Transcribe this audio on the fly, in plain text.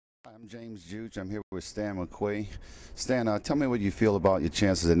I'm James Juge. I'm here with Stan McQuay. Stan, tell me what you feel about your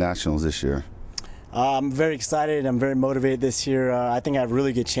chances at Nationals this year. I'm very excited. I'm very motivated this year. I think I have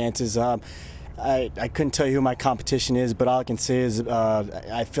really good chances. I couldn't tell you who my competition is, but all I can say is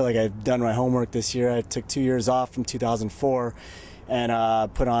I feel like I've done my homework this year. I took 2 years off from 2004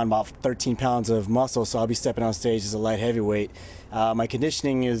 and put on about 13 pounds of muscle, so I'll be stepping on stage as a light heavyweight. My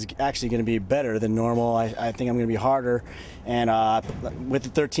conditioning is actually going to be better than normal. I think I'm going to be harder, and with the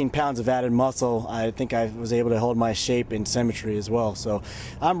 13 pounds of added muscle, I think I was able to hold my shape and symmetry as well. So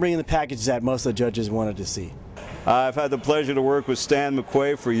I'm bringing the package that most of the judges wanted to see. I've had the pleasure to work with Stan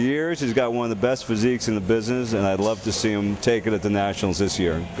McQuay for years. He's got one of the best physiques in the business, and I'd love to see him take it at the Nationals this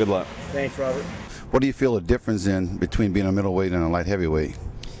year. Good luck. Thanks, Robert. What do you feel the difference in between being a middleweight and a light heavyweight?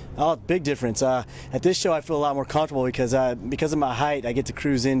 Oh, big difference. At this show, I feel a lot more comfortable because of my height, I get to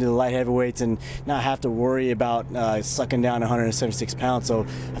cruise into the light heavyweights and not have to worry about sucking down 176 pounds. So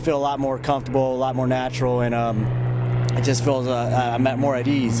I feel a lot more comfortable, a lot more natural, and it just feels I'm more at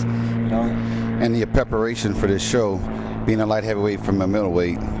ease. And your preparation for this show, being a light heavyweight from a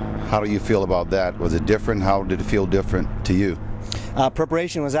middleweight, how do you feel about that? Was it different? How did it feel different to you?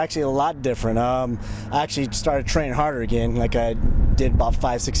 Preparation was actually a lot different. I actually started training harder again, like I did about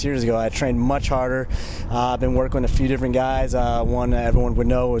 5-6 years ago. I trained much harder. I've been working with a few different guys. One everyone would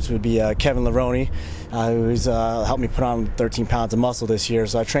know, which would be Kevin Leroney, who's helped me put on 13 pounds of muscle this year.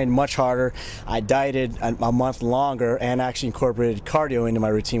 So I trained much harder. I dieted a month longer and actually incorporated cardio into my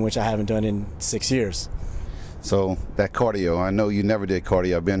routine, which I haven't done in 6 years. So that cardio, I know you never did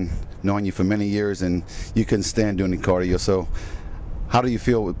cardio. I've been knowing you for many years, and you couldn't stand doing the cardio. So how do you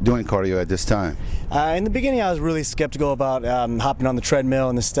feel doing cardio at this time? In the beginning, I was really skeptical about hopping on the treadmill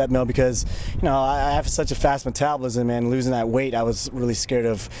and the step mill because, I have such a fast metabolism, and losing that weight, I was really scared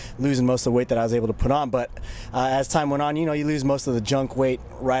of losing most of the weight that I was able to put on. But as time went on, you lose most of the junk weight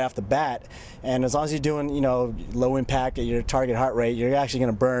right off the bat. And as long as you're doing, low impact at your target heart rate, you're actually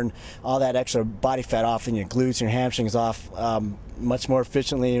going to burn all that extra body fat off in your glutes and your hamstrings off much more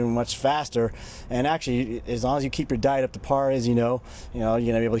efficiently and much faster. And actually, as long as you keep your diet up to par, as you're going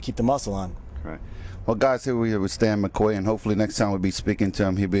to be able to keep the muscle on. Right. Well, guys, here we are with Stan McQuay, and hopefully next time we'll be speaking to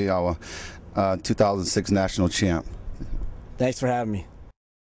him, he'll be our 2006 national champ. Thanks for having me.